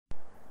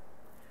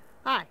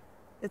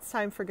It's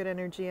time for good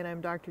energy, and I'm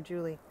Dr.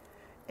 Julie.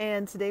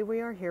 And today we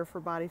are here for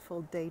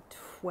Bodyful Day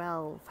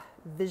 12,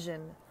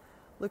 Vision,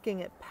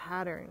 looking at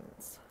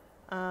patterns.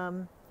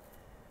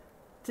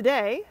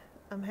 Today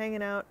I'm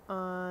hanging out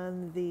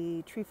on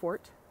the tree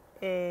fort,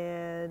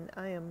 and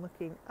I am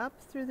looking up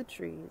through the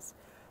trees.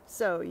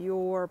 So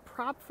your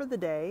prop for the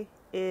day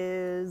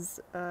is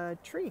a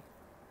tree.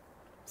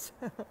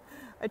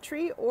 A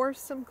tree or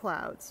some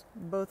clouds,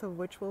 both of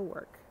which will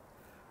work.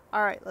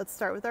 All right, let's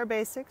start with our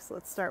basics.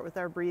 Let's start with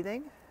our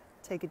breathing.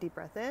 Take a deep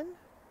breath in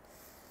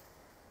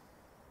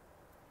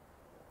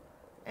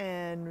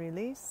and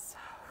release.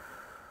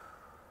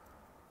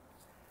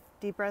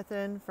 Deep breath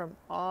in from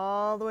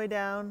all the way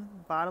down,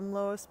 bottom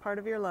lowest part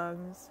of your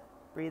lungs.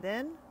 Breathe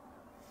in.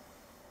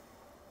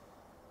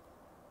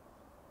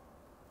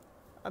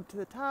 Up to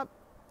the top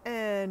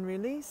and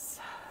release.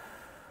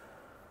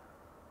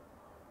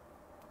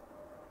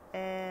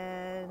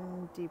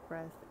 And deep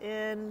breath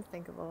in.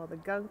 Think of all the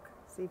gunk.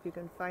 See if you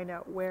can find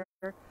out where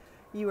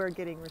you are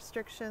getting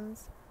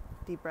restrictions.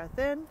 Deep breath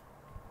in.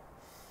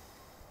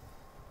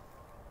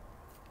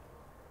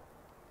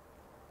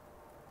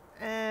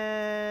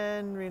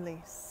 And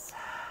release.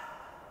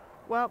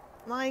 Well,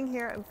 lying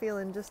here, I'm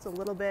feeling just a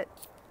little bit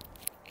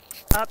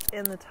up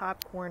in the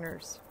top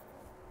corners.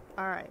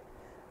 All right.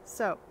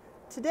 So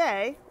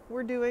today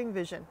we're doing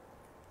vision.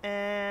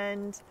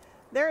 And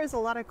there is a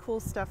lot of cool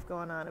stuff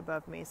going on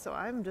above me. So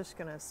I'm just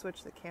going to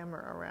switch the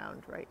camera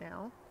around right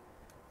now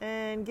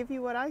and give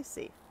you what I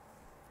see.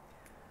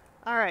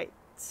 All right,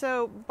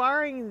 so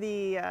barring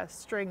the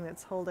string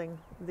that's holding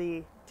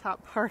the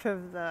top part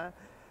of the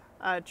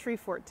tree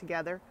fort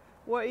together,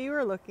 what you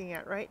are looking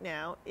at right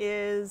now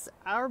is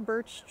our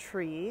birch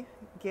tree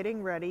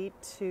getting ready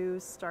to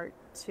start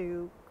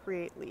to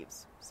create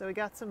leaves. So we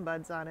got some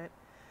buds on it.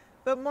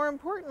 But more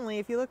importantly,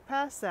 if you look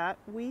past that,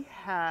 we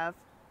have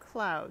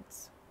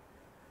clouds.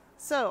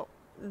 So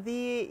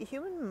the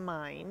human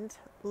mind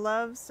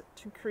loves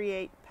to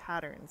create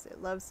patterns.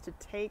 It loves to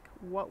take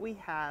what we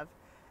have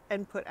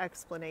and put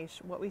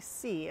explanation, what we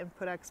see, and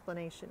put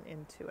explanation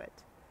into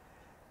it.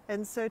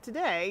 And so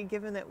today,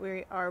 given that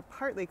we are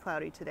partly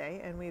cloudy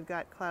today and we've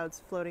got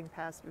clouds floating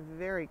past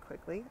very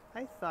quickly,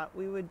 I thought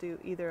we would do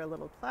either a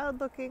little cloud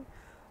looking,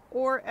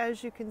 or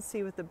as you can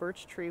see with the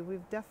birch tree,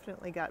 we've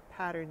definitely got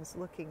patterns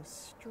looking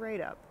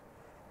straight up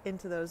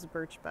into those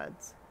birch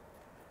buds.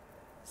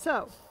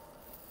 So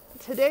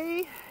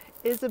today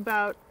is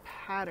about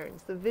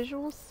patterns, the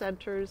visual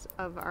centers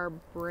of our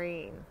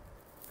brain.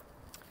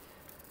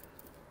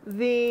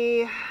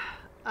 The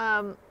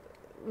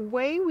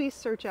way we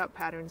search out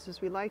patterns is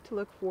we like to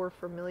look for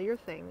familiar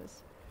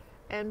things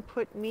and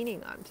put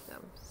meaning onto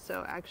them.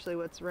 So actually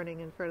what's running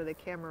in front of the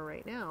camera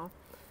right now,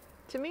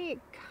 to me,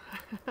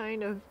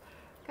 kind of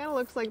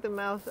looks like the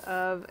mouth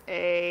of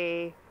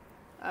a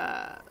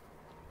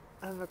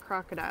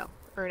crocodile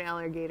or an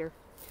alligator.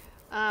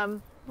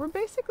 We're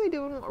basically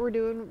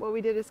doing what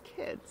we did as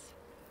kids,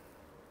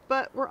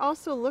 but we're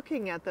also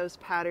looking at those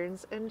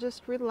patterns and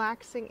just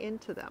relaxing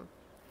into them.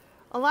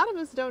 A lot of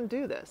us don't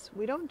do this.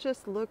 We don't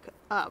just look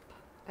up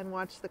and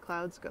watch the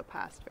clouds go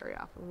past very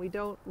often. We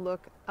don't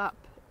look up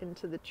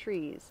into the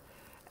trees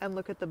and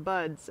look at the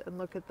buds and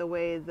look at the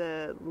way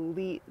the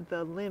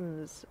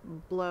limbs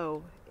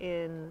blow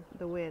in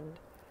the wind.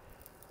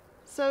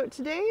 So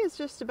today is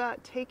just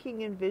about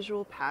taking in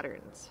visual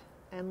patterns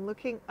and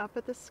looking up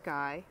at the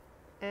sky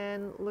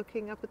and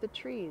looking up at the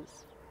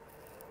trees.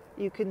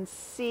 You can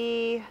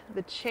see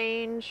the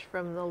change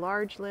from the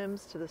large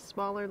limbs to the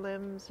smaller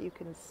limbs. You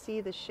can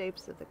see the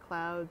shapes of the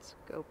clouds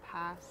go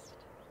past.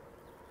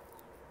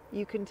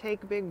 You can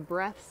take big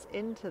breaths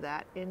into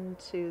that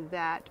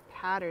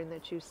pattern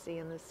that you see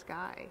in the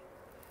sky.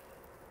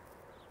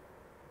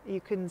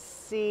 You can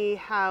see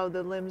how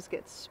the limbs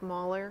get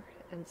smaller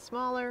and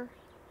smaller,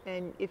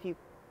 and if you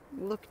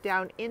look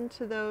down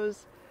into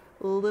those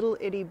little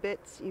itty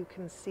bits, you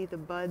can see the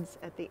buds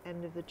at the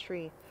end of the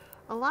tree.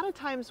 A lot of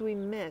times we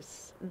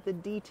miss the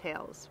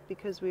details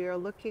because we are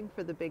looking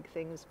for the big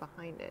things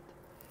behind it.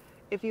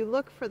 If you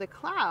look for the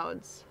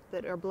clouds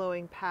that are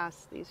blowing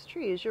past these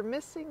trees, you're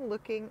missing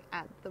looking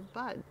at the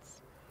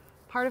buds.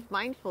 Part of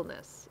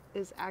mindfulness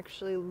is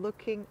actually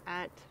looking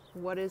at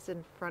what is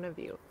in front of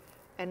you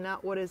and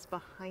not what is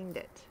behind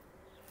it.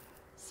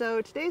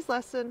 So today's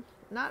lesson,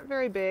 not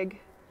very big,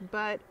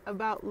 but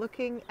about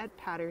looking at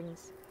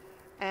patterns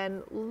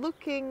and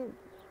looking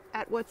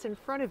at what's in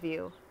front of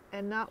you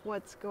and not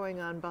what's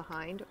going on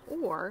behind,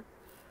 or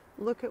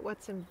look at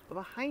what's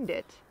behind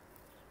it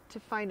to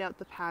find out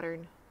the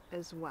pattern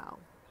as well.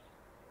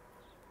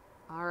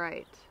 All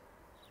right,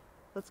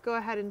 let's go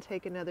ahead and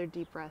take another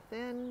deep breath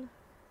in.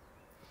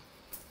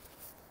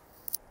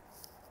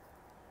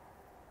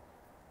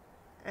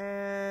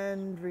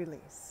 And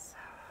release.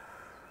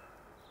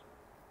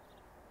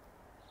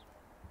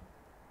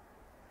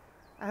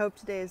 I hope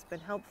today has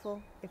been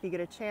helpful. If you get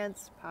a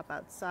chance, pop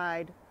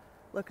outside,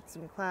 look at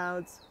some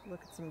clouds, look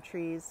at some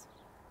trees,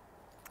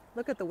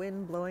 look at the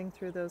wind blowing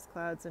through those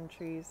clouds and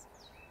trees.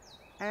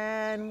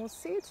 And we'll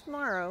see you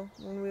tomorrow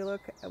when we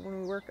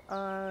work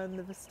on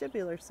the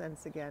vestibular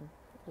sense again.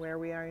 where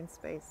we are in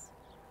space.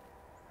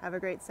 Have a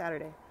great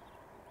Saturday.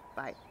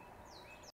 Bye.